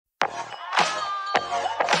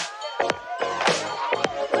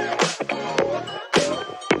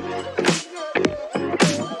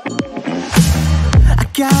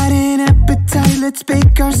let's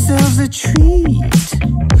bake ourselves a treat.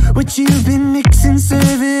 What you've been mixing,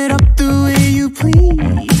 serve it up the way you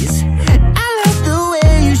please. I love the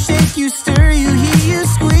way you shake, you stir, you heat, you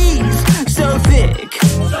squeeze. So thick,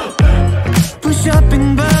 push up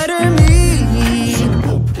and butter me. So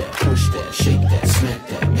poke that, push that, shake that, smack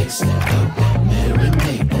that, mix that, help that,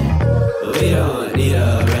 marinate that. We don't need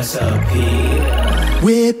a recipe.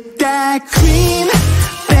 Whip that cream,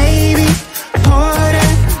 baby, pour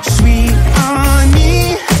that sweet on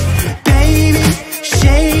me. Baby,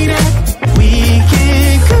 shade it. We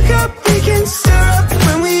can cook up, we can stir up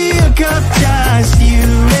when we hook up, just you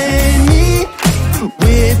and me.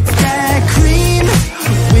 Whip that cream,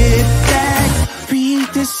 whip that.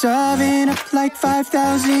 Preheat this oven up like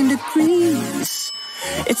 5,000 degrees.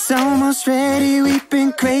 It's almost ready, we've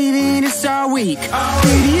been craving this all week.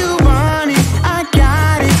 Baby, you want it, I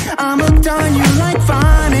got it. I'm hooked on you like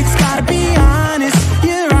phonics. Gotta be honest,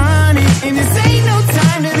 you're on it, and this ain't no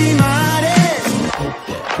time to be modest. Poke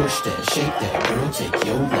that, push that, shake that, girl, take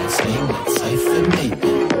your last name, let's hyphenate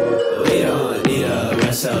it. We don't need a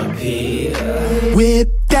recipe. Whip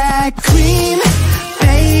that cream,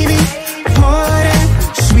 baby, pour that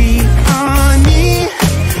sweet on me.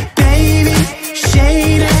 Baby,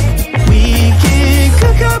 shade it. We can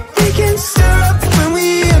cook up, we can stir up when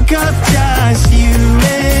we hook up, just you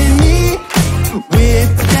and me.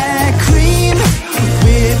 Whip that cream,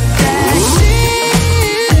 whip that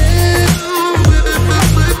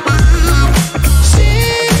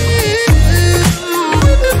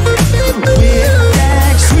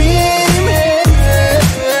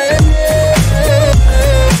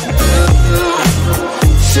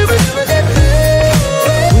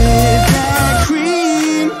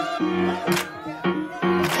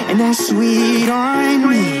and that sweet on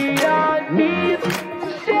me.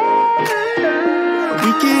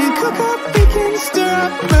 We can cook up, we can stir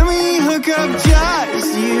up when we hook up,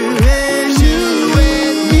 just you and me.